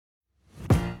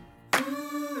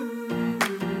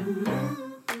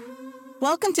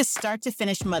Welcome to Start to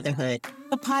Finish Motherhood,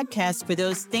 a podcast for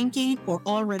those thinking or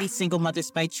already single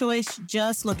mothers by choice,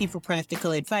 just looking for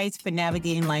practical advice for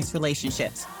navigating life's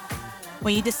relationships.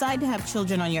 When you decide to have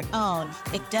children on your own,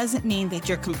 it doesn't mean that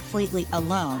you're completely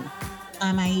alone.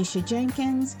 I'm Aisha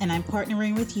Jenkins, and I'm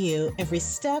partnering with you every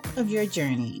step of your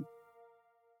journey.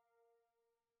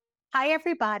 Hi,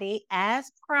 everybody.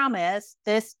 As promised,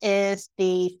 this is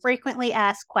the Frequently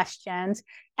Asked Questions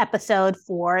episode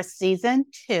for season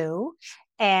 2.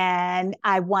 And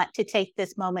I want to take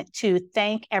this moment to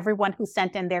thank everyone who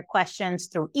sent in their questions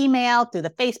through email, through the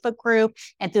Facebook group,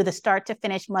 and through the Start to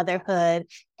Finish Motherhood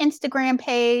Instagram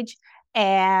page.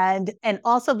 And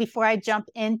also, before I jump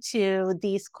into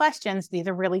these questions, these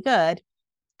are really good.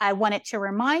 I wanted to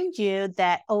remind you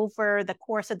that over the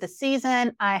course of the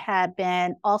season, I have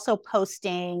been also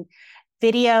posting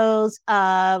videos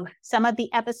of some of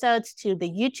the episodes to the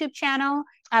YouTube channel.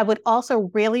 I would also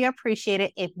really appreciate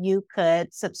it if you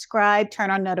could subscribe,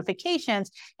 turn on notifications,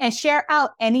 and share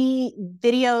out any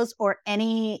videos or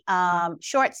any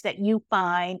shorts that you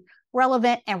find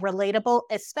relevant and relatable,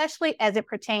 especially as it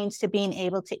pertains to being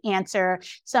able to answer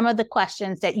some of the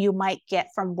questions that you might get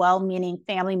from well-meaning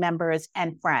family members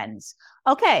and friends.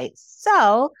 Okay,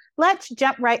 so let's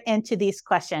jump right into these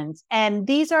questions. And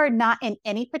these are not in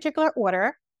any particular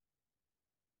order.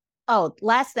 Oh,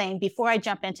 last thing, before I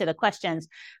jump into the questions,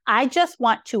 I just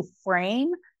want to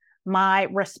frame my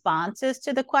responses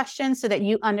to the questions so that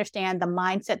you understand the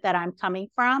mindset that I'm coming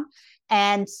from.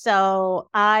 And so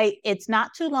it's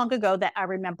not too long ago that I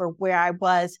remember where I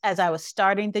was as I was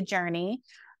starting the journey.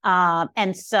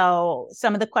 And so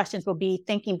some of the questions will be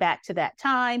thinking back to that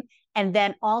time. And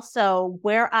then also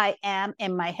where I am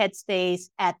in my headspace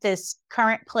at this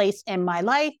current place in my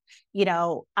life. You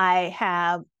know, I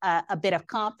have a bit of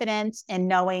confidence in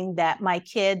knowing that my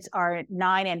kids are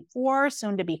 9 and 4,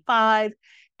 soon to be 5,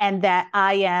 and that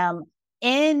I am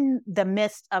in the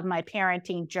midst of my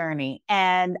parenting journey.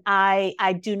 And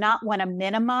I do not want to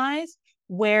minimize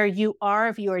where you are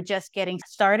if you are just getting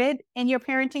started in your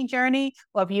parenting journey,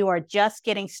 or if you are just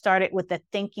getting started with the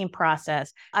thinking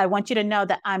process. I want you to know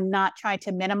that I'm not trying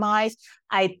to minimize.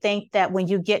 I think that when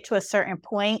you get to a certain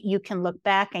point, you can look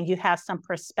back and you have some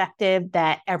perspective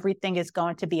that everything is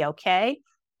going to be okay.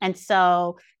 And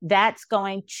so that's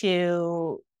going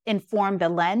to inform the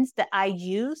lens that I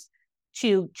use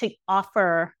to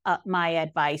offer my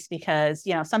advice, because,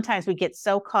 you know, sometimes we get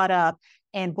so caught up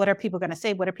in what are people going to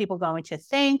say, what are people going to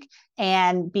think?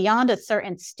 And beyond a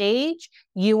certain stage,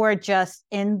 you are just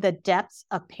in the depths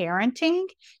of parenting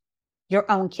your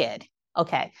own kid.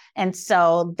 Okay. And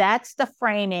so that's the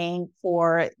framing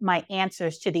for my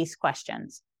answers to these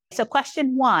questions. So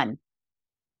question 1,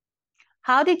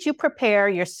 how did you prepare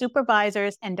your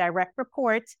supervisors and direct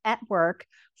reports at work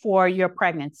for your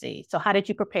pregnancy? So how did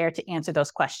you prepare to answer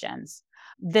those questions?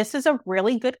 This is a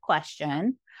really good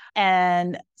question.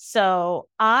 And so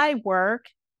I work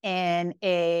in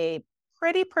a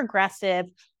pretty progressive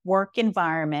work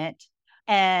environment.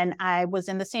 And I was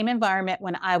in the same environment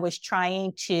when I was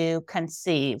trying to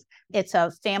conceive. It's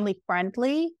a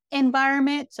family-friendly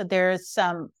environment. So there's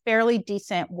some fairly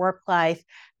decent work-life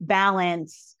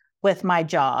balance with my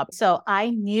job. So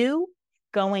I knew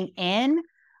going in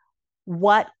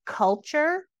what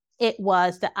culture it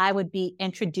was that I would be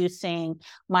introducing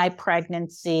my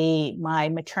pregnancy, my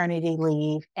maternity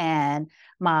leave, and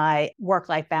my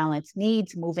work-life balance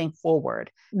needs moving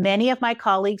forward. Many of my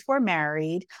colleagues were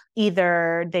married.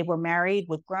 Either they were married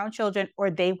with grown children or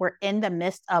they were in the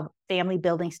midst of family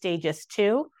building stages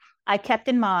too. I kept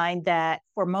in mind that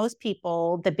for most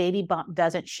people, the baby bump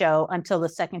doesn't show until the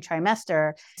second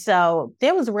trimester. So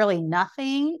there was really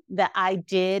nothing that I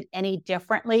did any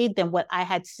differently than what I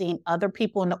had seen other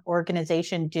people in the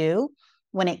organization do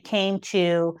when it came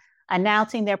to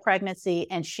announcing their pregnancy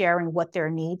and sharing what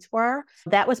their needs were.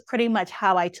 That was pretty much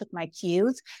how I took my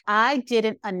cues. I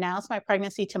didn't announce my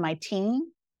pregnancy to my team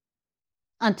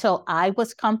until I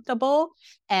was comfortable.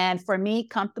 And for me,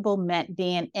 comfortable meant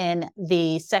being in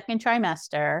the second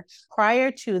trimester. Prior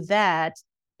to that,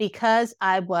 because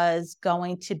I was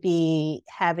going to be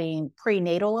having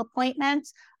prenatal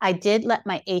appointments, I did let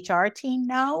my HR team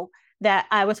know that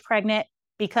I was pregnant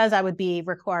because I would be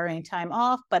requiring time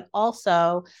off, but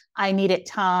also I needed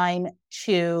time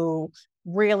to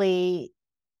really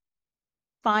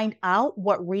find out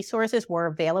what resources were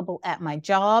available at my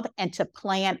job and to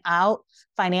plan out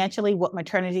financially what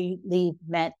maternity leave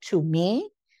meant to me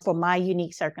for my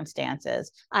unique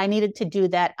circumstances. I needed to do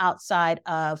that outside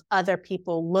of other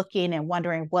people looking and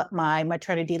wondering what my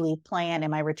maternity leave plan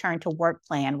and my return to work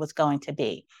plan was going to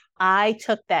be. I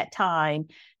took that time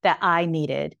that I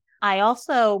needed I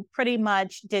also pretty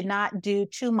much did not do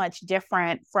too much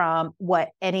different from what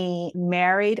any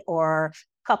married or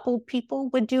coupled people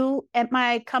would do at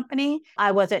my company.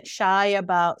 I wasn't shy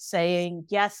about saying,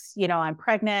 yes, I'm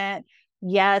pregnant.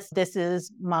 Yes, this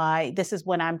is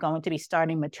when I'm going to be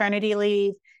starting maternity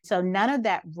leave. So none of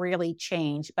that really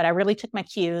changed, but I really took my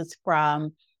cues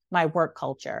from my work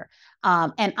culture.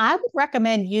 And I would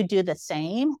recommend you do the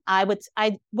same. I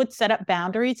would set up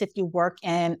boundaries if you work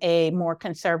in a more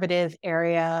conservative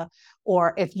area,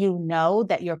 or if you know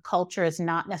that your culture is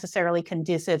not necessarily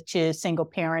conducive to single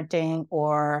parenting,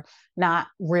 or not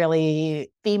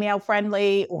really female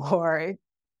friendly or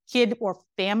kid or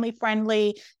family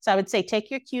friendly. So I would say take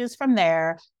your cues from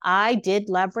there. I did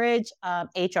leverage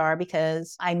HR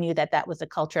because I knew that that was the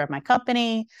culture of my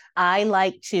company. I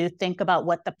like to think about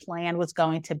what the plan was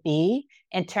going to be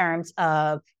in terms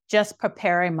of just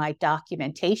preparing my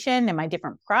documentation and my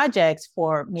different projects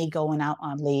for me going out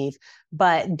on leave.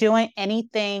 But doing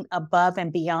anything above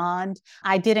and beyond,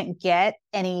 I didn't get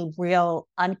any real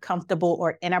uncomfortable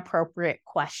or inappropriate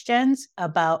questions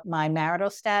about my marital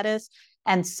status.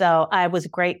 And so I was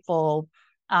grateful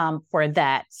for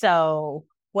that. So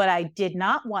what I did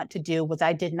not want to do was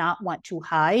I did not want to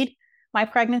hide my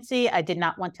pregnancy. I did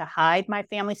not want to hide my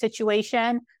family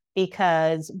situation,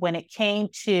 because when it came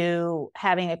to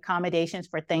having accommodations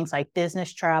for things like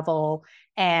business travel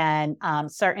and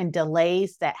certain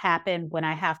delays that happen when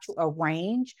I have to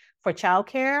arrange for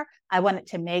childcare, I wanted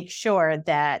to make sure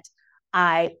that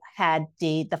I had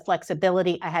the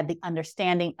flexibility, I had the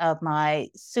understanding of my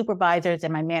supervisors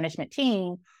and my management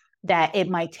team that it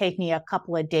might take me a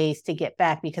couple of days to get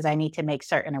back because I need to make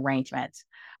certain arrangements.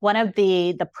 One of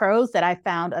the pros that I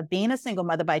found of being a single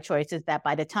mother by choice is that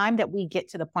by the time that we get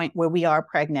to the point where we are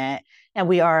pregnant and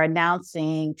we are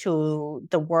announcing to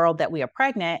the world that we are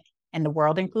pregnant, and the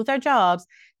world includes our jobs,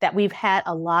 that we've had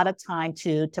a lot of time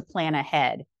to plan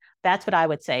ahead. That's what I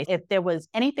would say. If there was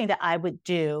anything that I would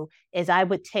do, is I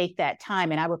would take that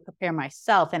time and I would prepare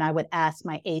myself, and I would ask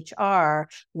my HR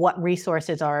what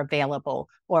resources are available.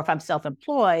 Or if I'm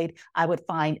self-employed, I would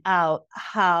find out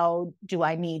how do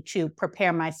I need to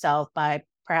prepare myself by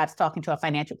perhaps talking to a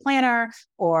financial planner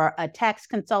or a tax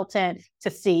consultant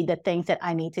to see the things that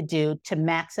I need to do to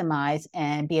maximize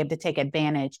and be able to take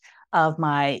advantage of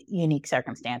my unique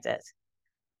circumstances.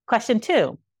 Question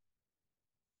 2.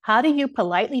 How do you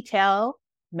politely tell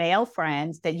male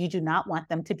friends that you do not want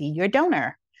them to be your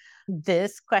donor?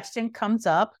 This question comes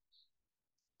up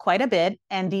quite a bit,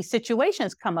 and these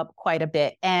situations come up quite a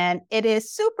bit. And it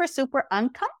is super, super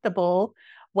uncomfortable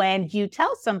when you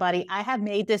tell somebody, I have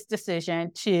made this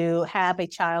decision to have a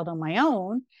child on my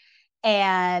own.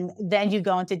 And then you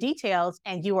go into details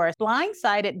and you are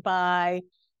blindsided by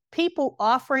people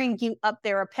offering you up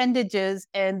their appendages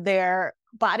and their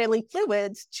bodily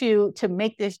fluids to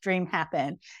make this dream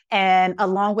happen. And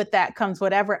along with that comes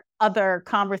whatever other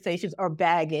conversations or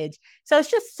baggage. So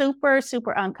it's just super,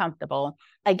 super uncomfortable.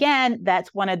 Again,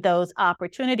 that's one of those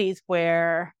opportunities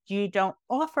where you don't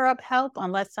offer up help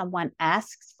unless someone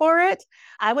asks for it.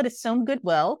 I would assume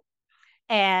goodwill,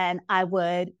 and I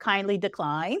would kindly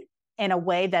decline in a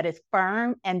way that is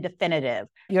firm and definitive.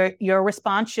 Your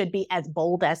response should be as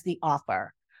bold as the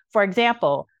offer. For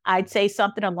example, I'd say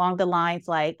something along the lines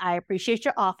like, I appreciate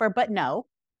your offer, but no,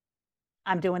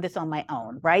 I'm doing this on my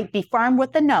own, right? Be firm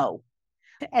with the no,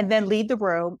 and then leave the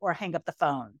room or hang up the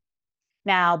phone.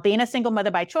 Now, being a single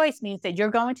mother by choice means that you're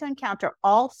going to encounter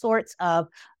all sorts of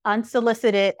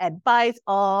unsolicited advice,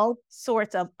 all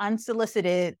sorts of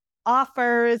unsolicited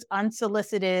offers,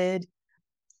 unsolicited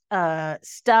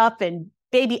stuff and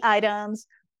baby items,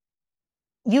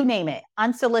 you name it.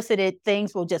 Unsolicited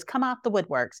things will just come out the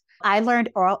woodworks. I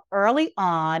learned early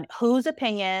on whose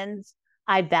opinions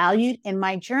I valued in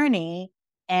my journey.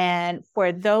 And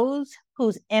for those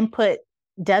whose input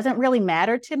doesn't really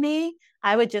matter to me,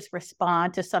 I would just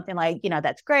respond to something like,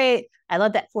 that's great. I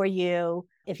love that for you.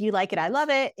 If you like it, I love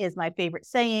it, is my favorite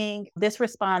saying. This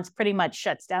response pretty much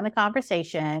shuts down the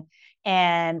conversation.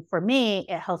 And for me,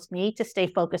 it helps me to stay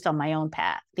focused on my own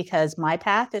path, because my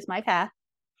path is my path.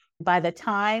 By the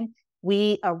time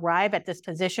we arrive at this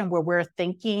position where we're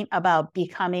thinking about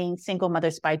becoming single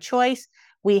mothers by choice,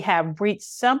 we have reached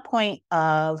some point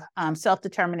of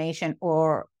self-determination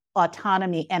or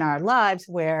autonomy in our lives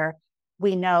where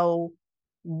we know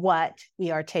what we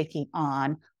are taking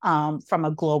on from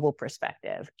a global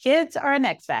perspective. Kids are an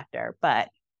X factor, but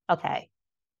okay.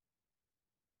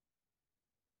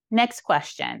 Next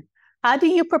question. How do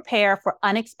you prepare for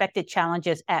unexpected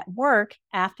challenges at work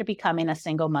after becoming a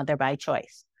single mother by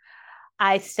choice?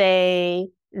 I say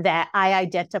that I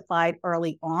identified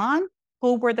early on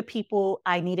who were the people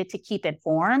I needed to keep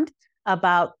informed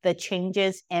about the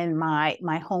changes in my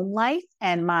home life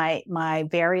and my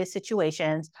various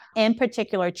situations. In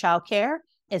particular, childcare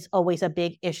is always a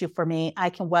big issue for me. I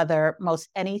can weather most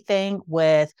anything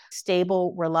with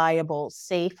stable, reliable,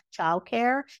 safe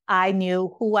childcare. I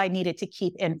knew who I needed to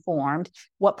keep informed,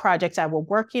 what projects I was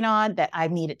working on that I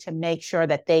needed to make sure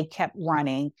that they kept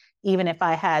running, even if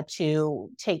I had to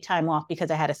take time off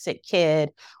because I had a sick kid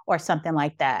or something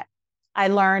like that. I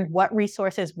learned what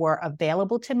resources were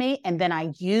available to me, and then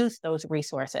I used those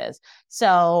resources.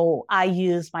 So I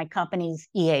used my company's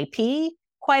EAP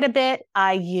quite a bit.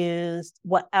 I used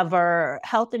whatever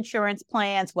health insurance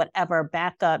plans, whatever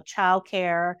backup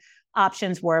childcare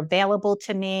options were available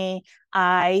to me.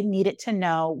 I needed to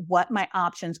know what my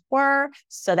options were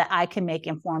so that I can make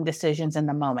informed decisions in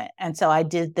the moment. And so I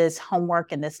did this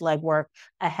homework and this legwork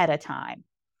ahead of time.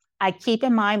 I keep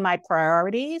in mind my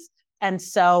priorities. And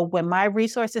so when my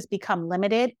resources become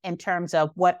limited in terms of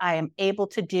what I am able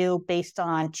to do based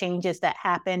on changes that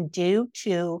happen due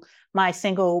to my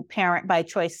single parent by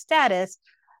choice status,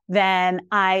 then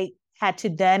I had to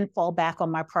then fall back on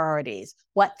my priorities.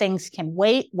 What things can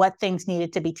wait, what things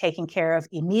needed to be taken care of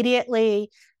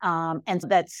immediately. And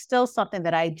that's still something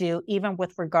that I do, even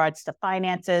with regards to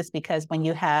finances, because when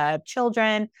you have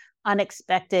children,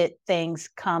 unexpected things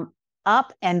come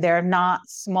up, and they're not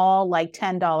small, like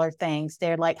 $10 things.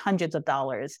 They're like hundreds of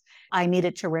dollars. I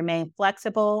needed to remain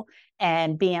flexible,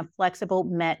 and being flexible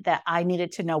meant that I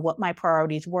needed to know what my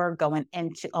priorities were going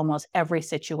into almost every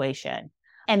situation.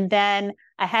 And then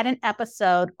I had an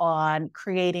episode on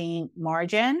creating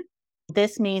margin.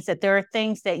 This means that there are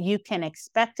things that you can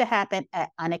expect to happen at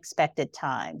unexpected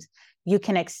times. You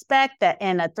can expect that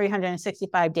in a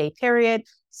 365-day period,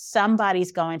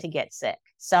 somebody's going to get sick.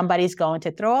 Somebody's going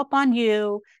to throw up on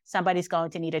you. Somebody's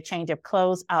going to need a change of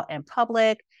clothes out in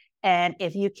public. And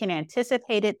if you can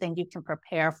anticipate it, then you can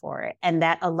prepare for it. And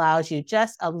that allows you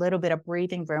just a little bit of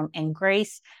breathing room and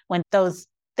grace when those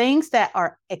things that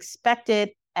are expected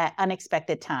at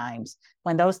unexpected times,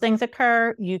 when those things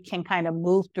occur, you can kind of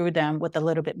move through them with a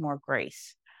little bit more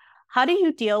grace. How do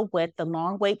you deal with the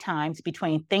long wait times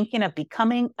between thinking of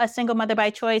becoming a single mother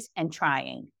by choice and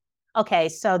trying? Okay,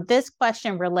 so this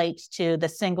question relates to the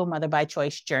single mother by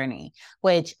choice journey,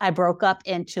 which I broke up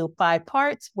into 5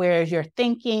 parts, where you're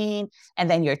thinking, and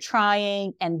then you're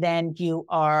trying, and then you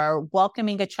are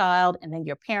welcoming a child, and then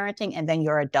you're parenting, and then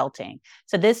you're adulting.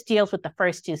 So this deals with the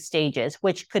first 2 stages,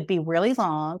 which could be really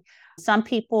long. Some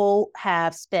people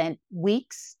have spent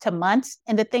weeks to months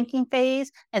in the thinking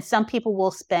phase, and some people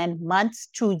will spend months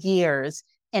to years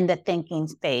in the thinking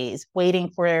phase, waiting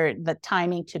for the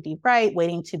timing to be right,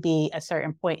 waiting to be a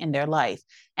certain point in their life.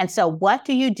 And so what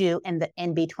do you do in the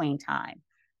in-between time?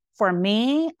 For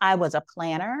me, I was a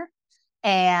planner,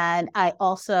 and I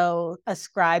also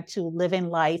ascribe to living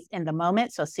life in the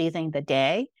moment, so seizing the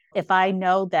day. If I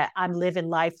know that I'm living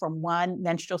life from one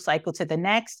menstrual cycle to the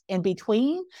next, in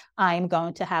between, I'm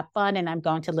going to have fun and I'm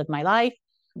going to live my life.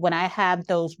 When I have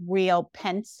those real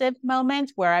pensive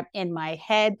moments where I'm in my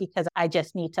head because I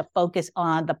just need to focus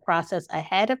on the process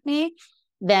ahead of me,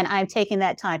 then I'm taking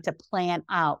that time to plan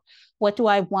out. What do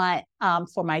I want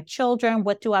for my children?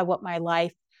 What do I want my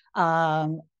life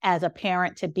as a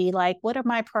parent to be like? What are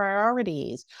my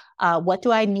priorities? What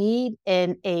do I need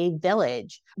in a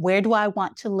village? Where do I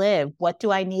want to live? What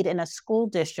do I need in a school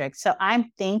district? So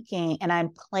I'm thinking and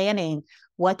I'm planning,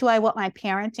 what do I want my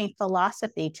parenting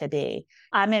philosophy to be?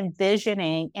 I'm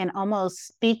envisioning and almost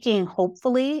speaking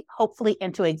hopefully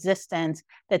into existence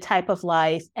the type of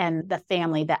life and the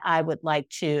family that I would like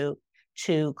to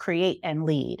create and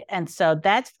lead. And so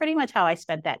that's pretty much how I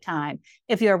spent that time.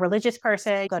 If you're a religious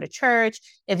person, go to church.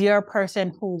 If you're a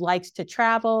person who likes to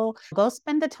travel, go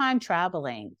spend the time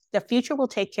traveling. The future will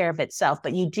take care of itself,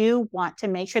 but you do want to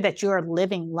make sure that you're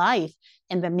living life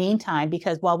in the meantime,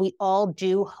 because while we all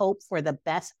do hope for the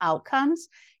best outcomes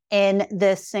in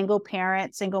this single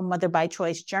parent, single mother by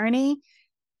choice journey,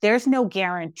 there's no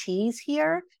guarantees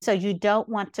here. So you don't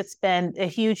want to spend a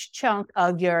huge chunk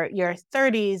of your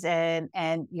 30s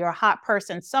and your hot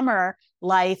person summer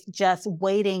life just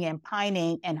waiting and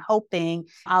pining and hoping,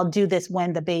 I'll do this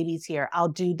when the baby's here. I'll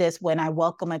do this when I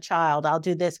welcome a child. I'll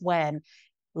do this when.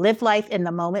 Live life in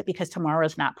the moment, because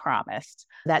tomorrow's not promised.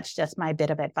 That's just my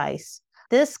bit of advice.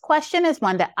 This question is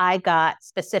one that I got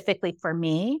specifically for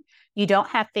me. You don't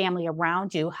have family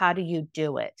around you. How do you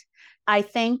do it? I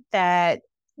think that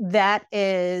not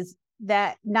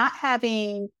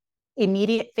having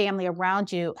immediate family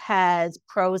around you has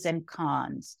pros and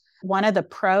cons. One of the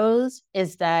pros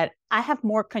is that I have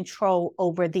more control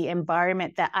over the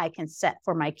environment that I can set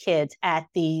for my kids at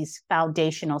these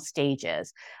foundational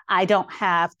stages. I don't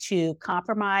have to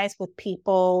compromise with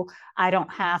people. I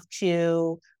don't have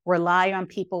to rely on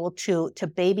people to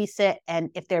babysit. And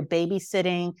if they're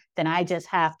babysitting, then I just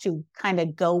have to kind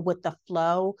of go with the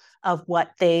flow of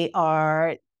what they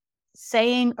are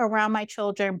saying around my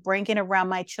children, bringing around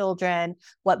my children,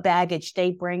 what baggage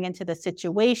they bring into the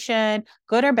situation,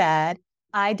 good or bad.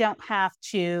 I don't have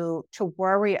to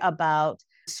worry about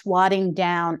swatting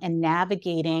down and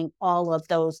navigating all of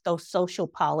those social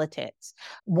politics.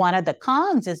 One of the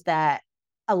cons is that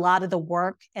a lot of the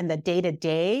work and the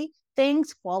day-to-day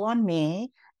things fall on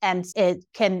me, and it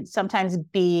can sometimes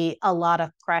be a lot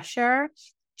of pressure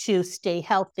to stay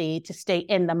healthy, to stay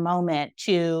in the moment,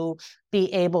 to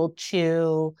be able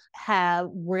to have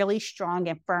really strong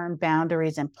and firm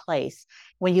boundaries in place.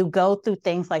 When you go through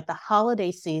things like the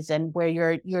holiday season, where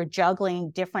you're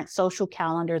juggling different social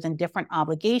calendars and different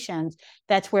obligations,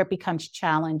 that's where it becomes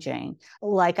challenging.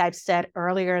 Like I've said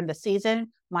earlier in the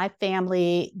season, my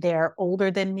family, they're older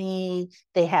than me,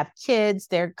 they have kids,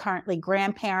 they're currently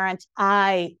grandparents.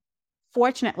 I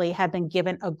fortunately have been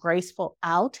given a graceful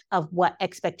out of what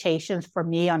expectations for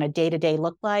me on a day-to-day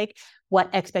look like, what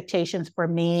expectations for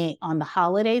me on the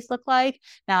holidays look like.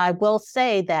 Now, I will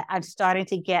say that I'm starting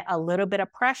to get a little bit of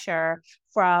pressure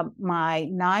from my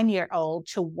 9-year-old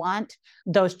to want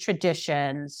those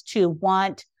traditions, to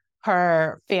want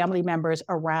her family members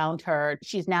around her.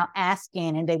 She's now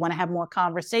asking, and they want to have more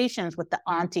conversations with the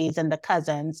aunties and the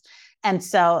cousins. And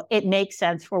so it makes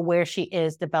sense for where she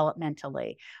is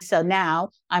developmentally. So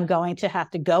now I'm going to have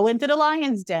to go into the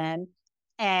lion's den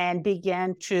and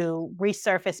begin to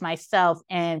resurface myself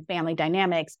in family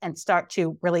dynamics and start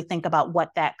to really think about what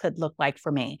that could look like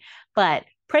for me. But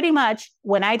pretty much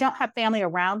when I don't have family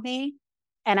around me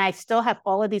and I still have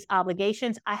all of these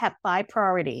obligations, I have 5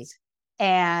 priorities.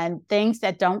 And things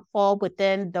that don't fall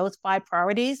within those 5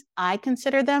 priorities, I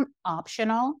consider them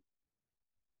optional.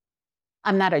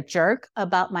 I'm not a jerk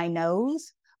about my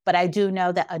no's, but I do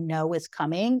know that a no is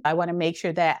coming. I want to make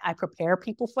sure that I prepare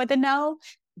people for the no,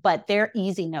 but they're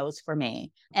easy no's for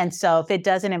me. And so if it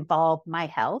doesn't involve my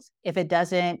health, if it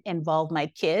doesn't involve my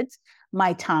kids,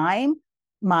 my time,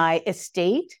 my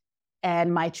estate,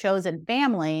 and my chosen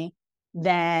family,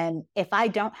 then if I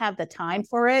don't have the time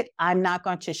for it, I'm not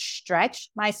going to stretch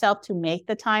myself to make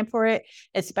the time for it,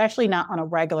 especially not on a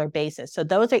regular basis. So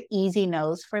those are easy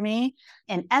no's for me.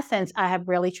 In essence, I have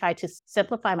really tried to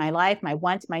simplify my life, my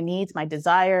wants, my needs, my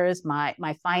desires, my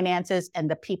finances, and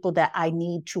the people that I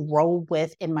need to roll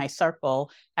with in my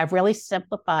circle. I've really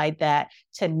simplified that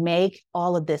to make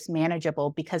all of this manageable,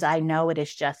 because I know it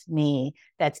is just me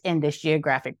that's in this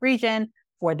geographic region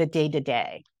for the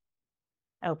day-to-day.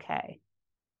 Okay.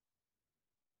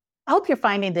 I hope you're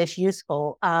finding this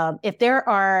useful. If there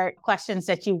are questions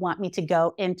that you want me to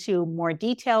go into more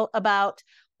detail about,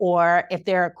 or if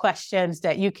there are questions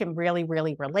that you can really,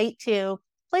 really relate to,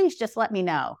 please just let me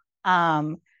know.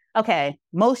 Okay,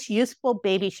 most useful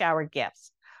baby shower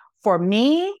gifts. For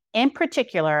me in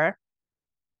particular,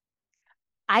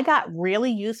 I got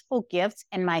really useful gifts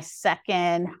in my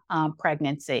second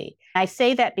pregnancy. I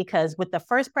say that because with the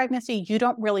first pregnancy, you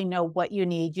don't really know what you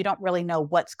need. You don't really know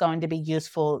what's going to be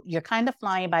useful. You're kind of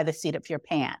flying by the seat of your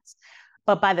pants.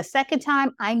 But by the second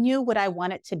time, I knew what I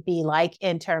wanted to be like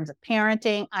in terms of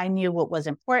parenting. I knew what was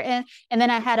important. And then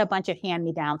I had a bunch of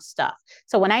hand-me-down stuff.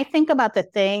 So when I think about the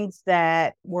things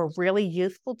that were really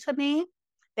useful to me,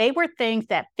 they were things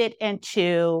that fit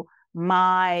into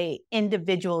my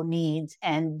individual needs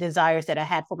and desires that I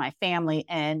had for my family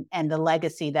and the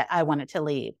legacy that I wanted to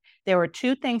leave. There were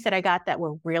 2 things that I got that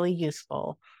were really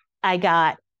useful. I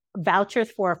got vouchers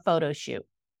for a photo shoot.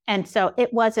 And so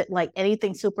it wasn't like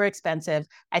anything super expensive.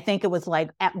 I think it was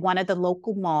like at one of the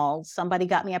local malls, somebody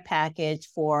got me a package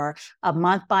for a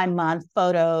month-by-month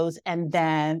photos and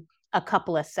then a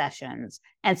couple of sessions.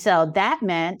 And so that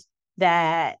meant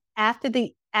that at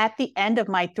the end of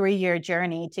my 3-year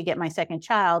journey to get my second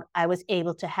child, I was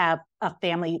able to have a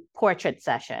family portrait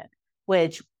session,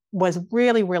 which was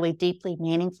really, really deeply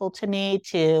meaningful to me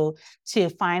to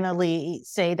finally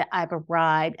say that I've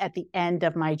arrived at the end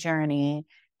of my journey.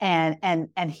 And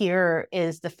here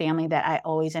is the family that I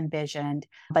always envisioned.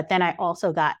 But then I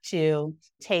also got to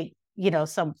take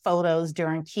some photos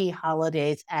during key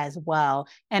holidays as well.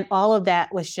 And all of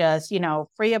that was just,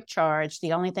 free of charge.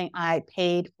 The only thing I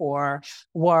paid for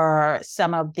were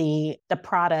some of the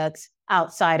products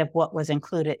outside of what was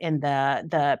included in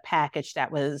the package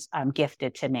that was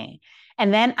gifted to me.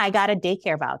 And then I got a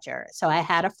daycare voucher. So I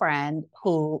had a friend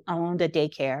who owned a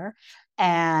daycare,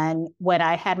 And when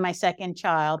I had my second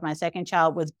child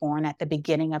was born at the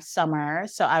beginning of summer.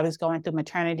 So I was going through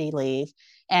maternity leave.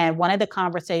 And one of the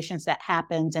conversations that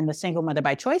happens in the single mother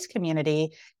by choice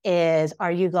community is,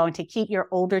 are you going to keep your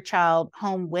older child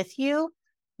home with you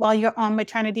while you're on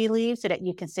maternity leave so that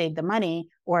you can save the money?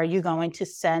 Or are you going to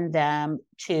send them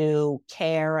to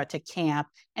care or to camp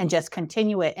and just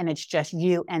continue it? And it's just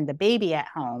you and the baby at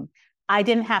home. I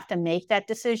didn't have to make that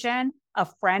decision. A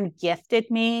friend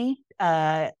gifted me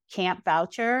a camp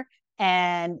voucher.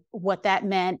 And what that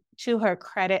meant, to her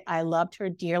credit, I loved her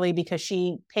dearly because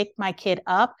she picked my kid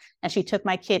up and she took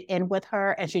my kid in with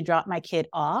her and she dropped my kid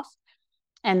off.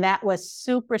 And that was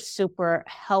super, super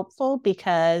helpful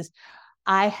because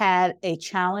I had a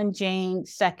challenging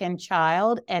second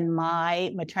child and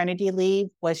my maternity leave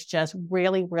was just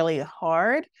really, really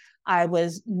hard. I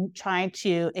was trying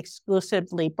to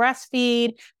exclusively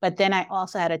breastfeed, but then I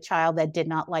also had a child that did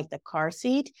not like the car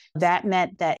seat. That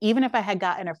meant that even if I had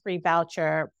gotten a free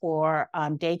voucher for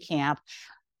day camp,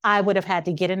 I would have had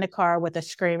to get in the car with a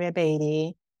screaming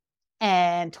baby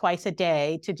and twice a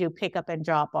day to do pickup and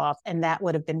drop off. And that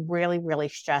would have been really, really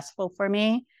stressful for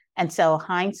me. And so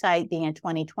hindsight being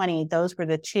 2020, those were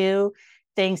the two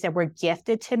things that were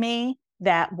gifted to me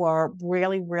that were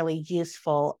really, really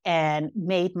useful and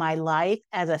made my life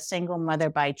as a single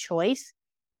mother by choice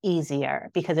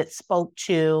easier because it spoke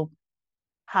to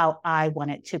how I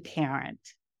wanted to parent.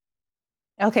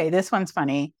 Okay, this one's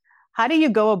funny. How do you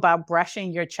go about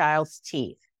brushing your child's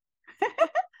teeth?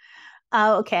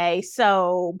 Okay,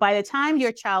 so by the time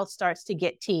your child starts to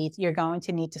get teeth, you're going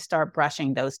to need to start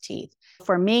brushing those teeth.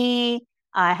 For me,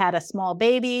 I had a small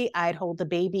baby. I'd hold the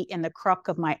baby in the crook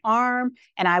of my arm,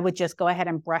 and I would just go ahead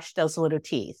and brush those little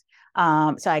teeth.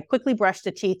 So I quickly brushed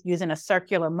the teeth using a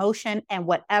circular motion and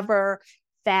whatever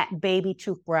fat baby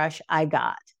toothbrush I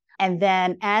got. And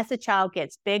then as the child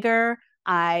gets bigger,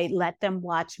 I let them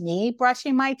watch me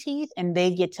brushing my teeth, and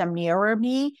they get to mirror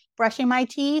me brushing my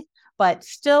teeth. But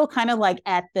still kind of like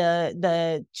at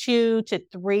the 2 to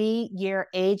 3 year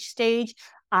age stage,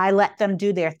 I let them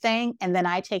do their thing. And then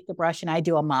I take the brush and I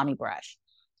do a mommy brush.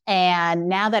 And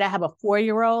now that I have a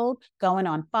 4-year-old going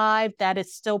on 5, that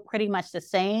is still pretty much the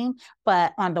same.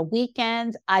 But on the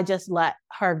weekends, I just let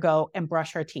her go and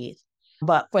brush her teeth.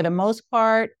 But for the most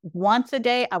part, once a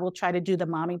day, I will try to do the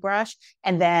mommy brush.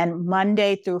 And then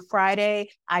Monday through Friday,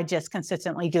 I just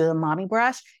consistently do the mommy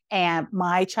brush. And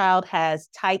my child has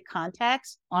tight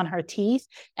contacts on her teeth.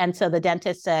 And so the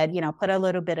dentist said, put a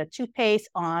little bit of toothpaste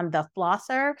on the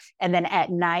flosser. And then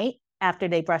at night, after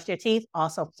they brush their teeth,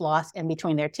 also floss in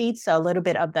between their teeth. So a little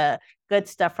bit of the good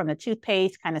stuff from the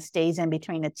toothpaste kind of stays in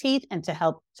between the teeth and to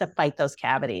help to fight those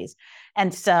cavities.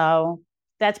 And so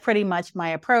that's pretty much my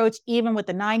approach. Even with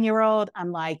the 9-year-old,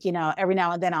 I'm like, every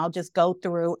now and then I'll just go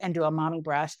through and do a mommy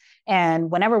brush. And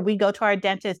whenever we go to our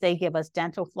dentist, they give us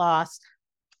dental floss.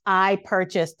 I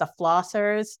purchase the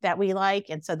flossers that we like.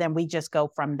 And so then we just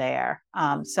go from there.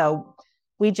 So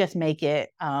we just make it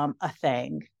a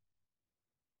thing.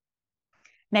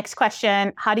 Next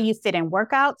question, how do you fit in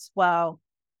workouts? Well,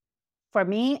 for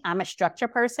me, I'm a structure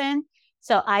person.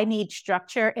 So I need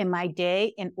structure in my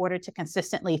day in order to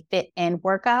consistently fit in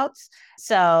workouts.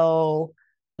 So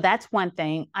that's one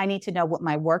thing. I need to know what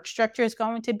my work structure is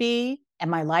going to be and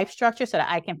my life structure so that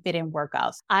I can fit in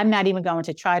workouts. I'm not even going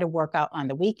to try to work out on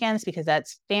the weekends because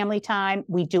that's family time.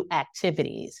 We do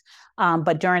activities.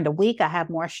 But during the week, I have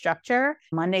more structure.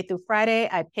 Monday through Friday,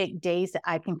 I pick days that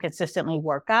I can consistently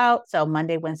work out. So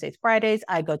Monday, Wednesdays, Fridays,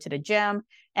 I go to the gym.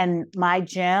 And my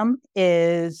gym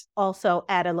is also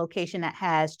at a location that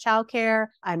has childcare.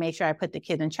 I make sure I put the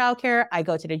kids in childcare. I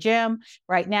go to the gym.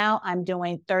 Right now, I'm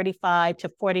doing 35 to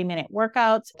 40-minute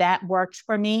workouts. That works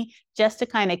for me just to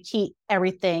kind of keep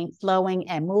everything flowing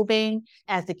and moving.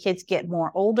 As the kids get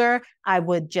more older, I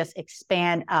would just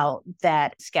expand out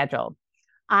that schedule.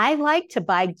 I like to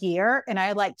buy gear and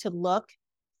I like to look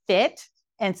fit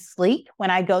and sleek when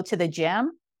I go to the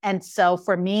gym. And so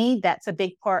for me, that's a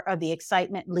big part of the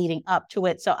excitement leading up to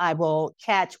it. So I will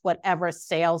catch whatever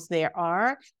sales there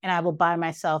are, and I will buy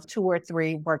myself 2 or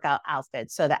 3 workout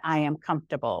outfits so that I am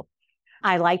comfortable.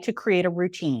 I like to create a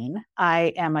routine.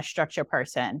 I am a structure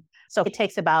person. So it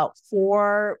takes about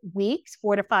 4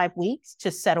 to 5 weeks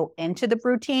to settle into the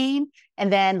routine.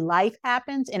 And then life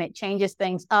happens and it changes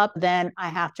things up. Then I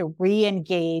have to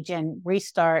re-engage and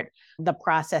restart the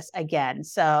process again.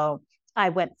 So I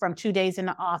went from 2 days in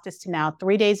the office to now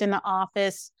 3 days in the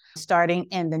office, starting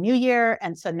in the new year.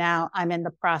 And so now I'm in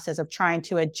the process of trying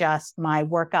to adjust my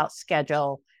workout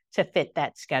schedule to fit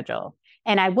that schedule.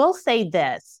 And I will say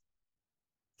this,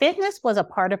 Fitness was a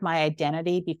part of my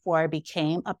identity before I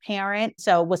became a parent.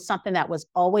 So it was something that was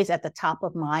always at the top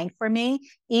of mind for me.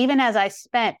 Even as I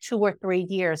spent 2 or 3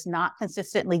 years not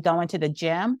consistently going to the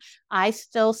gym, I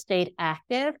still stayed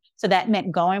active. So that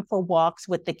meant going for walks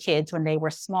with the kids when they were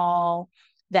small.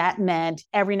 That meant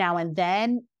every now and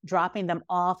then dropping them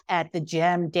off at the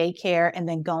gym, daycare, and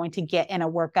then going to get in a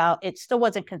workout. It still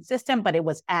wasn't consistent, but it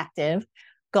was active,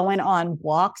 going on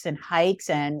walks and hikes.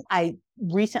 And I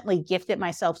recently gifted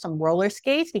myself some roller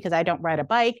skates because I don't ride a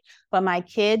bike, but my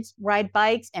kids ride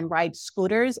bikes and ride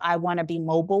scooters. I want to be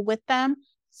mobile with them.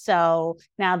 So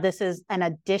now this is an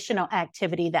additional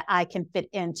activity that I can fit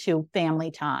into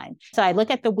family time. So I look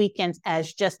at the weekends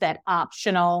as just that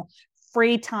optional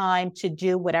free time to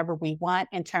do whatever we want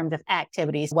in terms of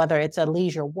activities, whether it's a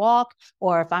leisure walk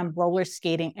or if I'm roller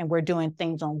skating and we're doing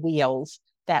things on wheels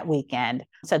that weekend.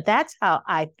 So that's how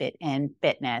I fit in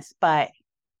fitness. But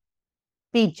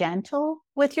be gentle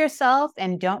with yourself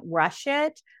and don't rush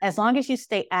it. As long as you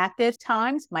stay active,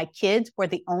 times my kids were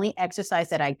the only exercise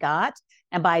that I got.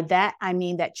 And by that, I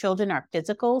mean that children are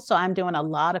physical. So I'm doing a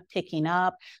lot of picking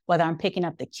up, whether I'm picking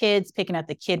up the kids, picking up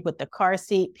the kid with the car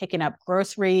seat, picking up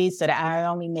groceries so that I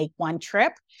only make one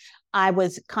trip. I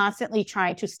was constantly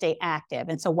trying to stay active.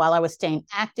 And so while I was staying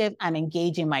active, I'm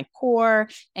engaging my core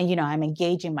and, I'm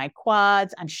engaging my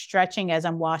quads. I'm stretching as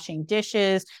I'm washing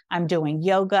dishes. I'm doing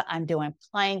yoga. I'm doing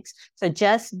planks. So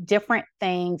just different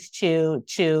things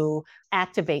to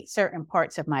activate certain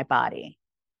parts of my body.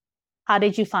 How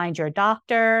did you find your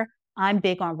doctor? I'm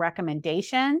big on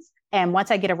recommendations. And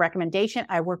once I get a recommendation,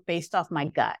 I work based off my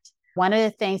gut. One of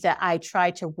the things that I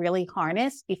tried to really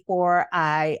harness before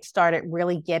I started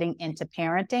really getting into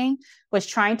parenting was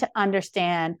trying to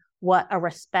understand what a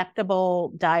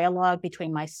respectable dialogue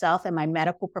between myself and my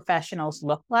medical professionals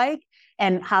looked like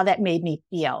and how that made me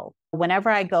feel. Whenever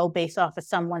I go based off of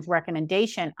someone's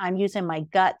recommendation, I'm using my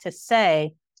gut to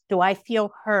say, do I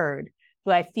feel heard?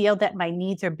 Do I feel that my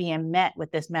needs are being met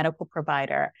with this medical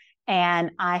provider?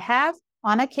 And I have,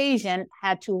 on occasion,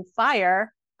 had to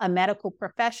fire a medical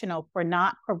professional for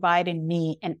not providing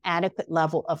me an adequate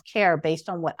level of care based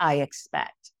on what I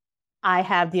expect. I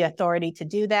have the authority to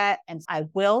do that, and I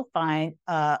will find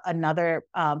another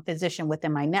physician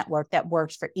within my network that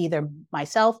works for either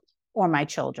myself or my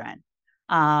children.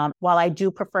 While I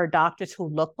do prefer doctors who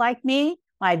look like me,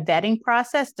 my vetting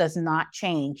process does not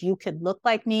change. You could look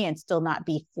like me and still not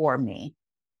be for me.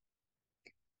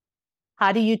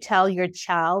 How do you tell your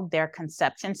child their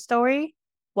conception story?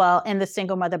 Well, in the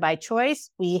Single Mother by Choice,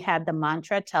 we had the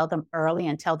mantra, tell them early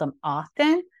and tell them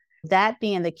often. That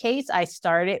being the case, I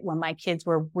started when my kids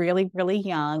were really, really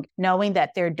young, knowing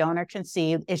that their donor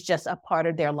conceived is just a part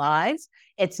of their lives.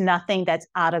 It's nothing that's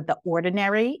out of the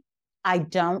ordinary. I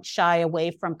don't shy away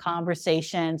from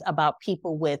conversations about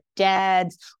people with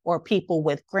dads or people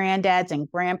with granddads and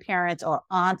grandparents or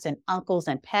aunts and uncles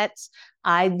and pets.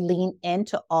 I lean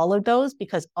into all of those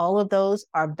because all of those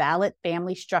are valid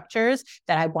family structures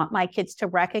that I want my kids to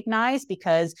recognize,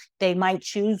 because they might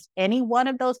choose any one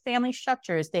of those family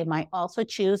structures. They might also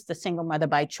choose the Single Mother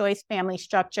by Choice family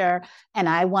structure. And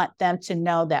I want them to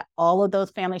know that all of those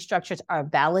family structures are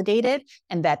validated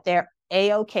and that they're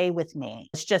A-okay with me.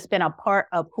 It's just been a part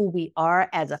of who we are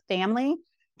as a family.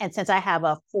 And since I have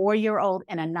a 4-year-old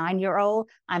and a 9-year-old,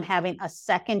 I'm having a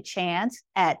second chance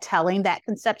at telling that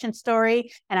conception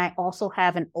story. And I also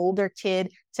have an older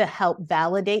kid to help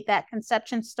validate that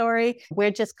conception story. We're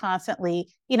just constantly,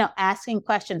 asking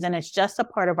questions, and it's just a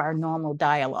part of our normal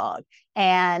dialogue.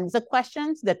 And the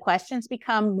questions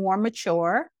become more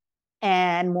mature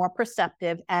and more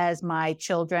perceptive as my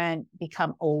children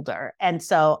become older. And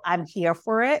so I'm here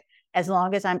for it as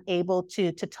long as I'm able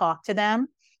to talk to them.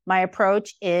 My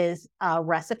approach is a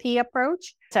recipe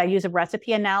approach. So I use a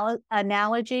recipe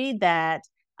analogy that,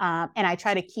 and I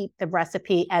try to keep the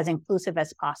recipe as inclusive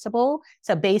as possible.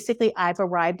 So basically I've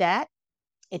arrived at,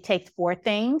 it takes 4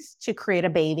 things to create a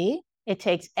baby. It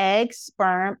takes eggs,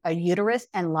 sperm, a uterus,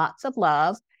 and lots of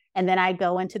love. And then I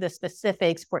go into the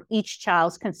specifics for each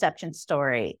child's conception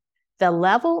story. The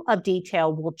level of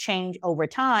detail will change over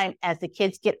time as the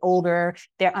kids get older,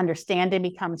 their understanding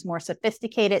becomes more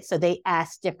sophisticated, so they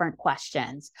ask different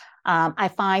questions. I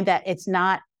find that it's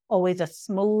not always a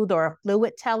smooth or a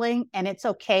fluid telling, and it's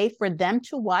okay for them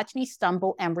to watch me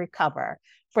stumble and recover,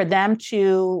 for them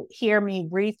to hear me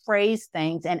rephrase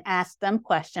things and ask them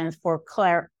questions for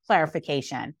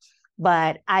clarification.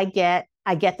 But I get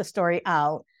the story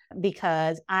out,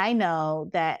 because I know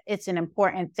that it's an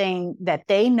important thing that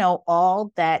they know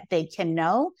all that they can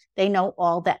know. They know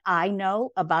all that I know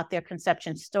about their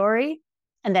conception story,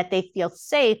 and that they feel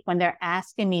safe when they're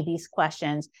asking me these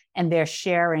questions and they're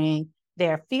sharing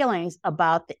their feelings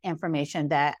about the information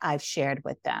that I've shared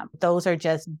with them. Those are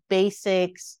just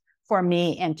basics for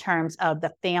me in terms of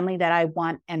the family that I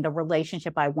want and the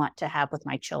relationship I want to have with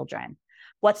my children.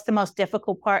 What's the most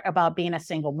difficult part about being a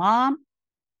single mom?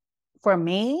 For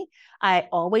me, I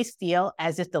always feel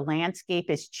as if the landscape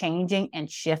is changing and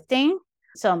shifting.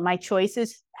 So my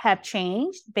choices have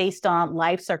changed based on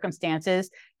life circumstances.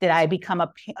 Did I become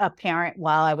a parent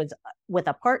while I was with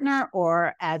a partner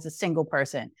or as a single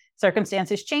person?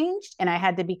 Circumstances changed and I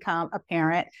had to become a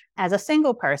parent as a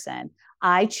single person.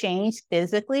 I changed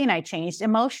physically and I changed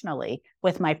emotionally.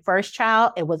 With my first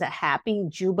child, it was a happy,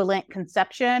 jubilant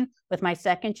conception. With my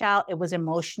second child, it was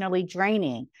emotionally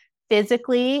draining.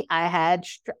 Physically, I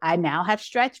now have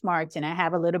stretch marks and I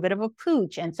have a little bit of a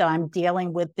pooch. And so I'm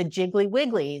dealing with the jiggly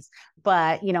wigglies.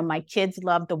 But, my kids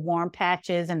love the warm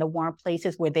patches and the warm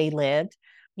places where they lived.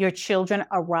 Your children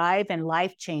arrive and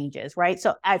life changes, right?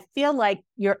 So I feel like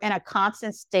you're in a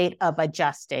constant state of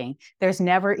adjusting. There's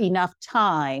never enough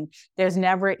time. There's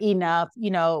never enough,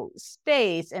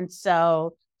 space. And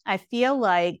so I feel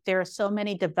like there are so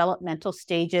many developmental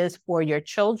stages for your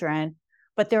children,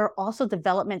 but there are also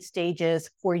development stages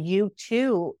for you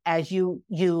too, as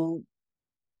you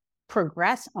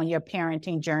progress on your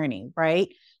parenting journey, right?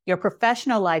 Your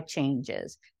professional life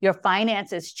changes, your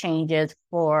finances changes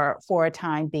for a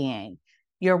time being.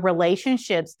 Your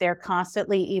relationships, they're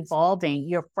constantly evolving.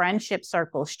 Your friendship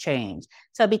circles change.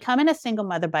 So becoming a single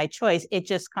mother by choice, it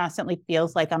just constantly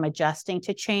feels like I'm adjusting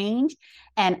to change.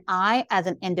 And I, as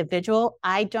an individual,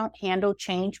 I don't handle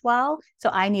change well. So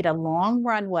I need a long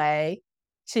runway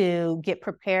to get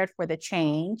prepared for the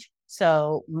change.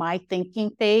 So my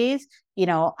thinking phase,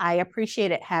 I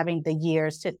appreciated having the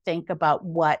years to think about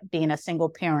what being a single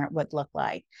parent would look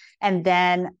like. And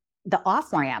then the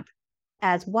off ramp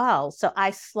as well. So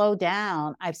I slow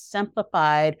down, I've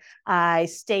simplified, I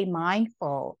stay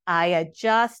mindful, I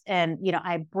adjust and,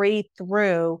 I breathe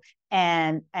through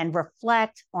and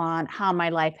reflect on how my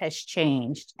life has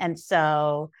changed. And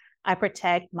so I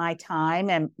protect my time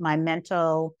and my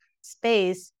mental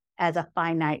space as a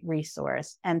finite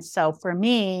resource. And so for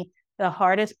me, the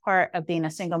hardest part of being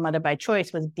a single mother by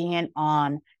choice was being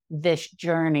on this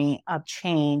journey of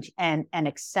change and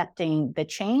accepting the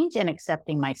change and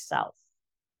accepting myself.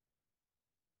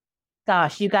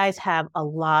 Gosh, you guys have a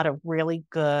lot of really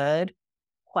good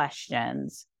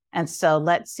questions. And so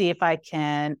let's see if I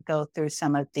can go through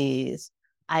some of these.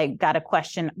 I got a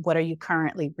question, what are you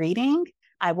currently reading?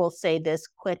 I will say this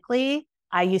quickly.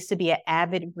 I used to be an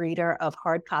avid reader of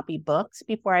hard copy books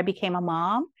before I became a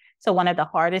mom. So one of the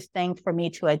hardest things for me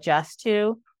to adjust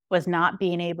to was not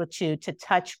being able to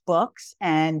touch books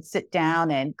and sit down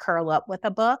and curl up with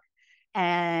a book.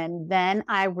 And then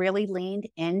I really leaned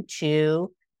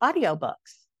into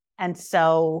audiobooks. And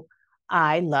so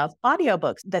I love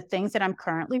audiobooks. The things that I'm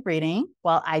currently reading,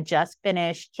 well, I just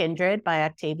finished Kindred by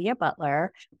Octavia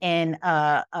Butler in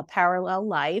a parallel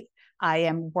life. I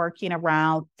am working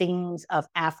around themes of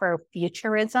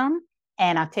Afrofuturism,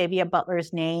 and Octavia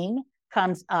Butler's name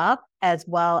comes up, as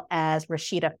well as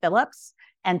Rashida Phillips.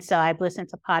 And so I've listened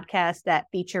to podcasts that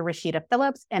feature Rashida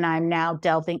Phillips, and I'm now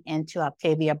delving into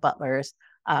Octavia Butler's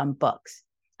books.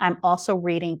 I'm also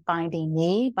reading Finding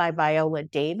Me by Viola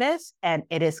Davis, and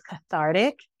it is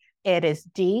cathartic. It is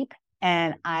deep.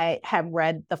 And I have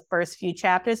read the first few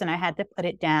chapters and I had to put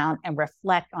it down and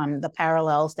reflect on the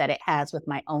parallels that it has with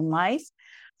my own life.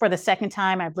 For the second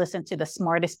time, I've listened to The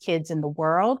Smartest Kids in the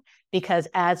World, because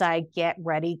as I get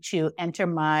ready to enter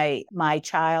my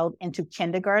child into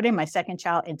kindergarten, my second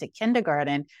child into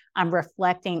kindergarten, I'm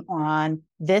reflecting on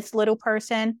this little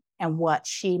person and what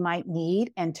she might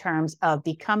need in terms of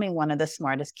becoming one of the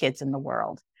smartest kids in the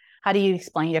world. How do you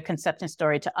explain your conception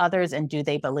story to others, and do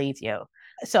they believe you?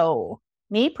 So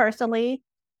me personally,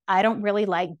 I don't really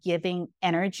like giving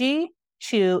energy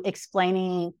to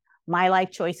explaining my life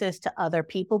choices to other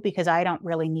people because I don't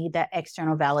really need that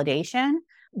external validation.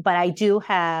 But I do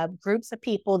have groups of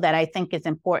people that I think is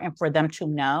important for them to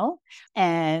know.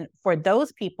 And for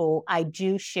those people, I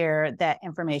do share that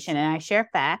information and I share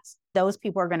facts. Those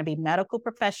people are going to be medical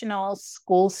professionals,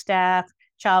 school staff,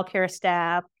 childcare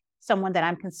staff, someone that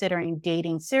I'm considering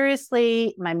dating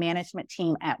seriously, my management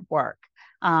team at work.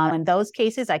 In those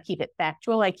cases, I keep it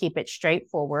factual. I keep it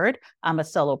straightforward. I'm a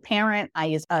solo parent. I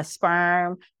use a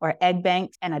sperm or egg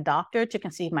bank and a doctor to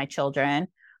conceive my children.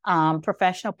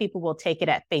 Professional people will take it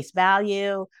at face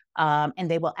value, and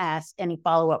they will ask any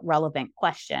follow-up relevant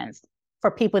questions.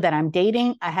 For people that I'm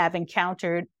dating, I have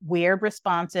encountered weird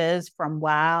responses from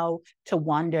wow to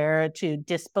wonder to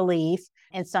disbelief.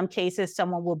 In some cases,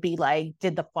 someone will be like,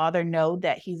 did the father know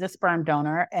that he's a sperm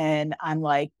donor? And I'm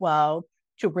like, well,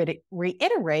 to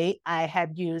reiterate, I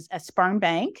have used a sperm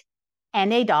bank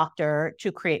and a doctor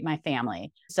to create my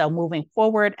family. So moving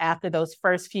forward after those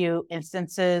first few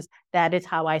instances, that is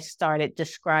how I started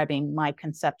describing my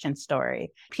conception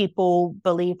story. People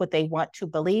believe what they want to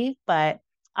believe, but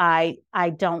I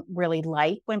don't really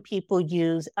like when people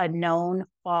use a known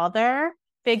father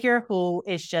figure who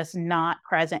is just not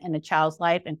present in the child's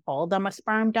life and call them a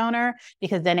sperm donor,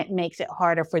 because then it makes it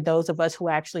harder for those of us who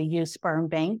actually use sperm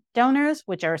bank donors,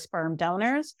 which are sperm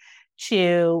donors,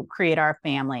 to create our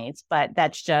families. But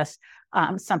that's just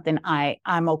something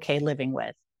I'm okay living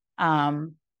with.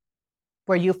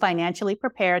 Were you financially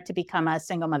prepared to become a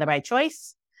single mother by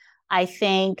choice? I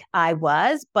think I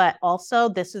was, but also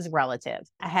this is relative.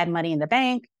 I had money in the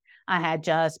bank. I had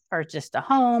just purchased a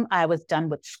home. I was done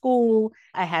with school.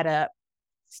 I had a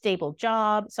stable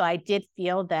job. So I did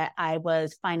feel that I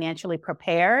was financially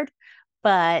prepared,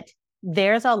 but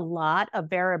there's a lot of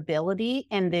variability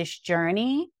in this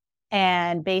journey.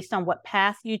 And based on what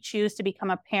path you choose to become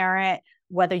a parent,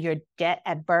 whether you're debt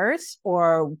adverse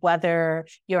or whether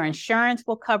your insurance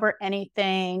will cover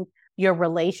anything, your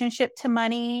relationship to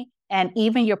money, and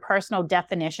even your personal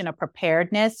definition of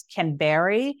preparedness can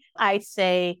vary. I'd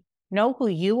say know who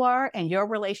you are and your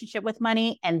relationship with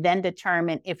money, and then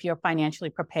determine if you're financially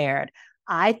prepared.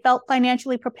 I felt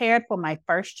financially prepared for my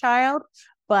first child,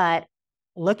 but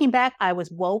looking back, I was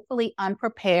woefully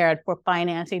unprepared for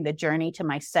financing the journey to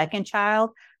my second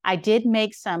child. I did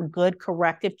make some good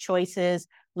corrective choices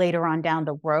later on down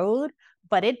the road,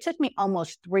 but it took me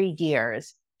almost 3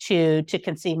 years to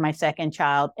conceive my second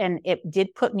child. And it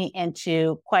did put me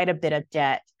into quite a bit of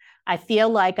debt. I feel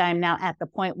like I'm now at the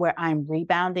point where I'm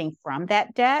rebounding from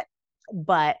that debt,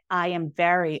 but I am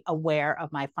very aware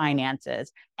of my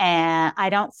finances. And I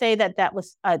don't say that that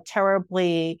was a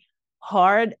terribly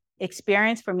hard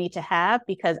experience for me to have,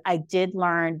 because I did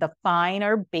learn the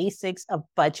finer basics of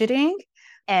budgeting,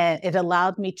 and it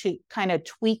allowed me to kind of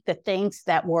tweak the things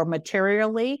that were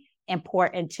materially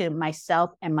important to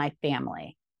myself and my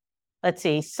family. Let's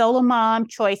see, solo mom,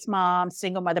 choice mom,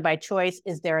 single mother by choice.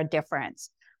 Is there a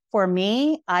difference? For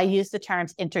me, I use the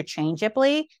terms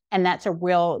interchangeably, and that's a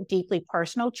real deeply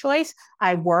personal choice.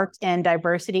 I worked in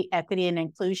diversity, equity, and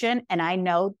inclusion, and I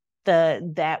know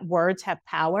that words have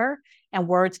power, and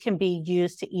words can be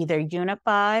used to either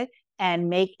unify and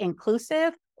make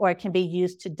inclusive, or it can be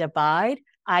used to divide.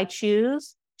 I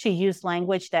choose to use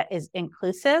language that is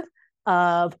inclusive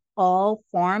of all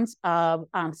forms of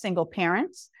single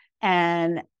parents.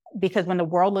 And because when the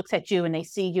world looks at you and they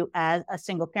see you as a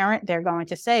single parent, they're going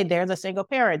to say there's a single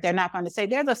parent. They're not going to say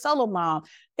there's a solo mom,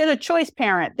 there's a choice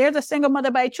parent, there's a single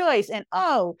mother by choice. And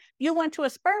oh, you went to a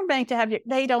sperm bank to have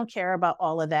they don't care about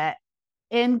all of that.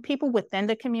 And people within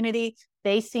the community,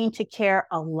 they seem to care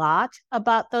a lot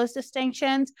about those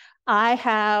distinctions. I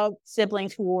have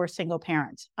siblings who were single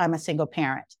parents. I'm a single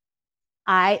parent.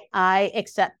 I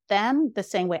accept them the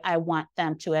same way I want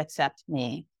them to accept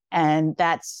me. And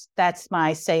that's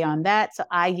my say on that. So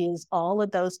I use all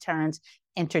of those terms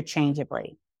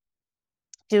interchangeably.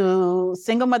 Do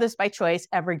single mothers by choice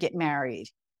ever get married?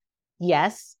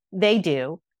 Yes, they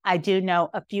do. I do know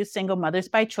a few single mothers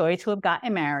by choice who have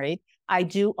gotten married. I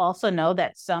do also know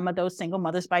that some of those single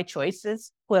mothers by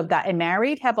choices who have gotten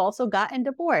married have also gotten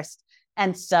divorced.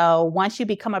 And so once you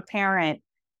become a parent,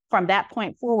 from that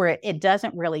point forward, it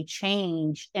doesn't really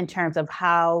change in terms of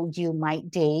how you might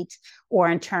date or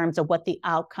in terms of what the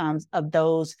outcomes of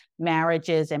those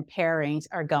marriages and pairings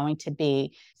are going to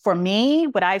be. For me,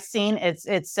 what I've seen is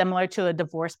it's similar to a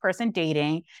divorced person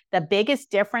dating. The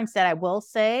biggest difference that I will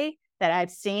say that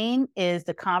I've seen is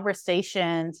the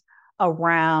conversations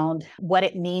around what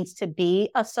it means to be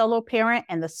a solo parent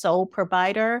and the sole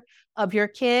provider of your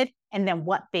kid, and then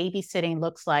what babysitting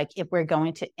looks like if we're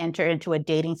going to enter into a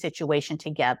dating situation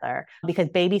together, because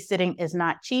babysitting is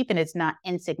not cheap and it's not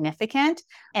insignificant.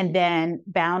 And then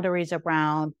boundaries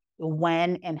around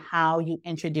when and how you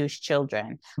introduce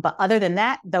children. But other than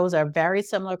that, those are very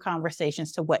similar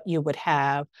conversations to what you would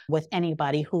have with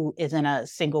anybody who is in a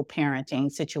single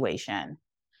parenting situation.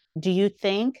 Do you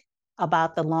think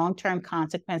about the long-term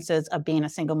consequences of being a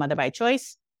single mother by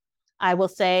choice? I will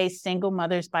say single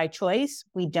mothers by choice,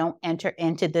 we don't enter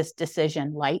into this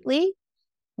decision lightly.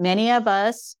 Many of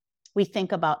us, we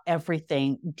think about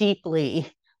everything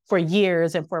deeply for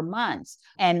years and for months.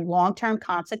 And long-term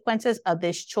consequences of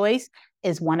this choice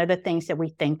is one of the things that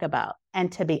we think about.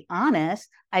 And to be honest,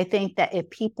 I think that if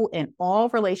people in all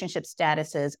relationship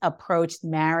statuses approach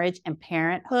marriage and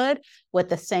parenthood with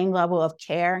the same level of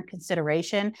care and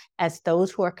consideration as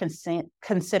those who are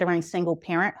considering single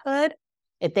parenthood,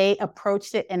 If they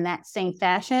approached it in that same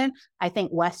fashion, I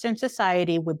think Western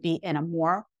society would be in a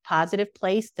more positive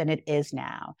place than it is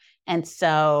now. And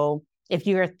so if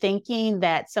you're thinking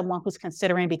that someone who's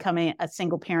considering becoming a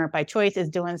single parent by choice is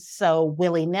doing so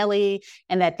willy-nilly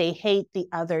and that they hate the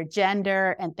other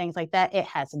gender and things like that, it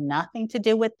has nothing to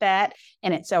do with that.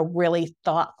 And it's a really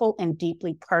thoughtful and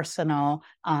deeply personal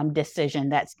decision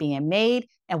that's being made.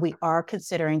 And we are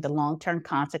considering the long-term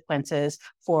consequences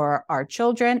for our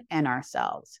children and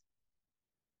ourselves.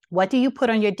 What do you put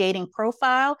on your dating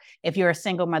profile if you're a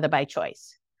single mother by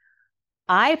choice?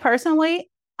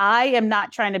 I am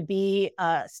not trying to be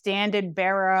a standard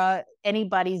bearer,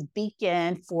 anybody's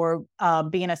beacon for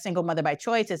being a single mother by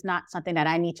choice. It's not something that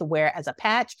I need to wear as a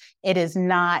patch. It is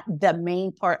not the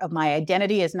main part of my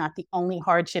identity. It's not the only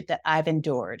hardship that I've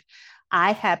endured.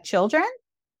 I have children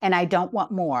and I don't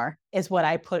want more is what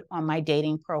I put on my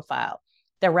dating profile.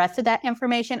 The rest of that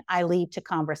information I leave to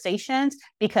conversations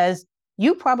because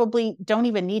you probably don't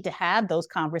even need to have those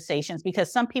conversations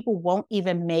because some people won't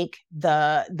even make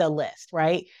the list,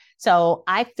 right? So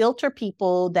I filter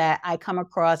people that I come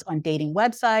across on dating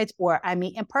websites or I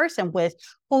meet in person with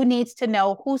who needs to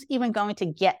know who's even going to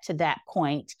get to that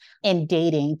point in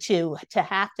dating to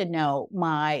have to know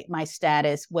my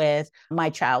status with my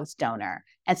child's donor.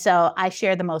 And so I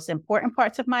share the most important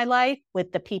parts of my life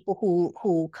with the people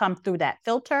who come through that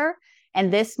filter.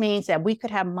 And this means that we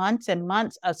could have months and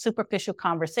months of superficial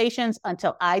conversations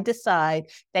until I decide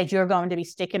that you're going to be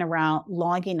sticking around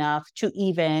long enough to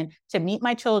meet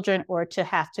my children or to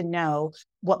have to know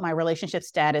what my relationship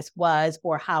status was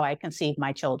or how I conceived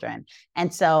my children.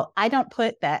 And so I don't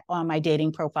put that on my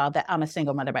dating profile that I'm a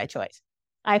single mother by choice.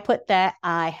 I put that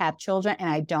I have children and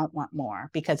I don't want more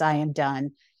because I am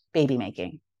done baby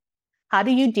making. How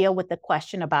do you deal with the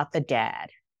question about the dad?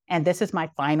 And this is my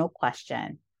final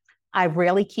question. I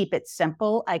really keep it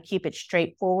simple, I keep it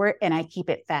straightforward, and I keep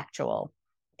it factual.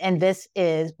 And this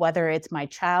is whether it's my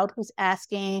child who's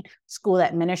asking, school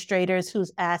administrators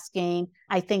who's asking,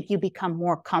 I think you become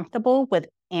more comfortable with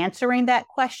answering that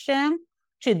question.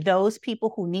 To those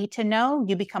people who need to know,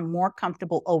 you become more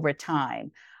comfortable over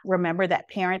time. Remember that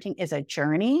parenting is a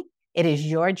journey. It is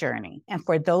your journey. And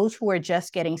for those who are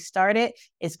just getting started,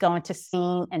 it's going to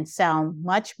seem and sound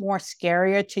much more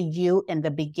scarier to you in the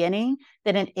beginning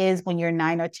than it is when you're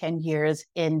 9 or 10 years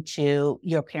into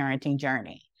your parenting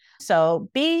journey. So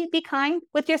be kind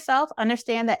with yourself.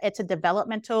 Understand that it's a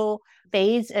developmental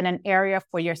phase in an area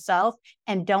for yourself.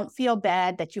 And don't feel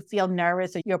bad that you feel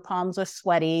nervous or your palms are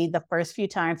sweaty the first few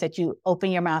times that you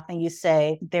open your mouth and you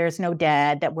say, there's no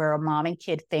dad, that we're a mom and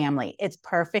kid family. It's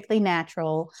perfectly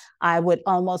natural. I would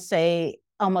almost say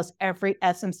almost every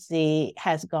SMC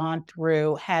has gone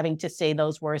through having to say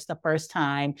those words the first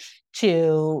time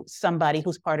to somebody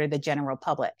who's part of the general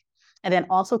public. And then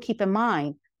also keep in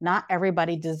mind, not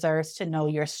everybody deserves to know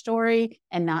your story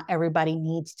and not everybody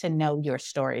needs to know your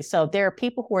story. So there are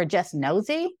people who are just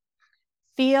nosy.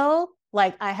 Feel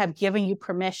like I have given you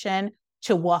permission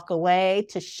to walk away,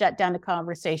 to shut down the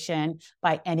conversation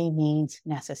by any means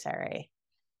necessary.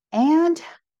 And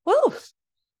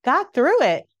got through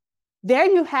it. There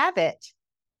you have it.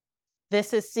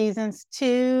 This is season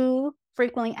 2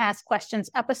 Frequently Asked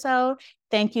Questions episode.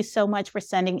 Thank you so much for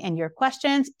sending in your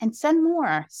questions and send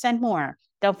more.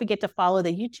 Don't forget to follow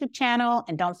the YouTube channel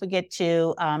and don't forget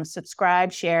to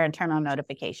subscribe, share, and turn on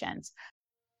notifications.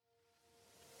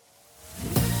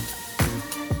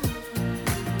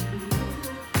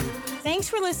 Thanks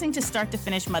for listening to Start to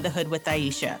Finish Motherhood with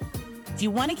Aisha. If you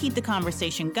want to keep the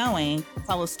conversation going,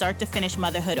 follow Start to Finish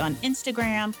Motherhood on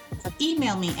Instagram or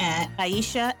email me at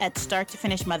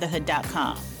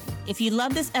aisha@starttofinishmotherhood.com. If you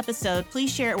love this episode,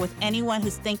 please share it with anyone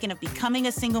who's thinking of becoming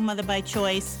a single mother by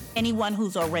choice, anyone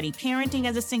who's already parenting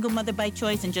as a single mother by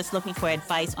choice and just looking for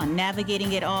advice on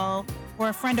navigating it all, or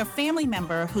a friend or family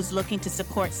member who's looking to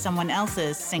support someone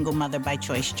else's single mother by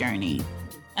choice journey.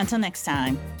 Until next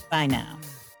time, bye now.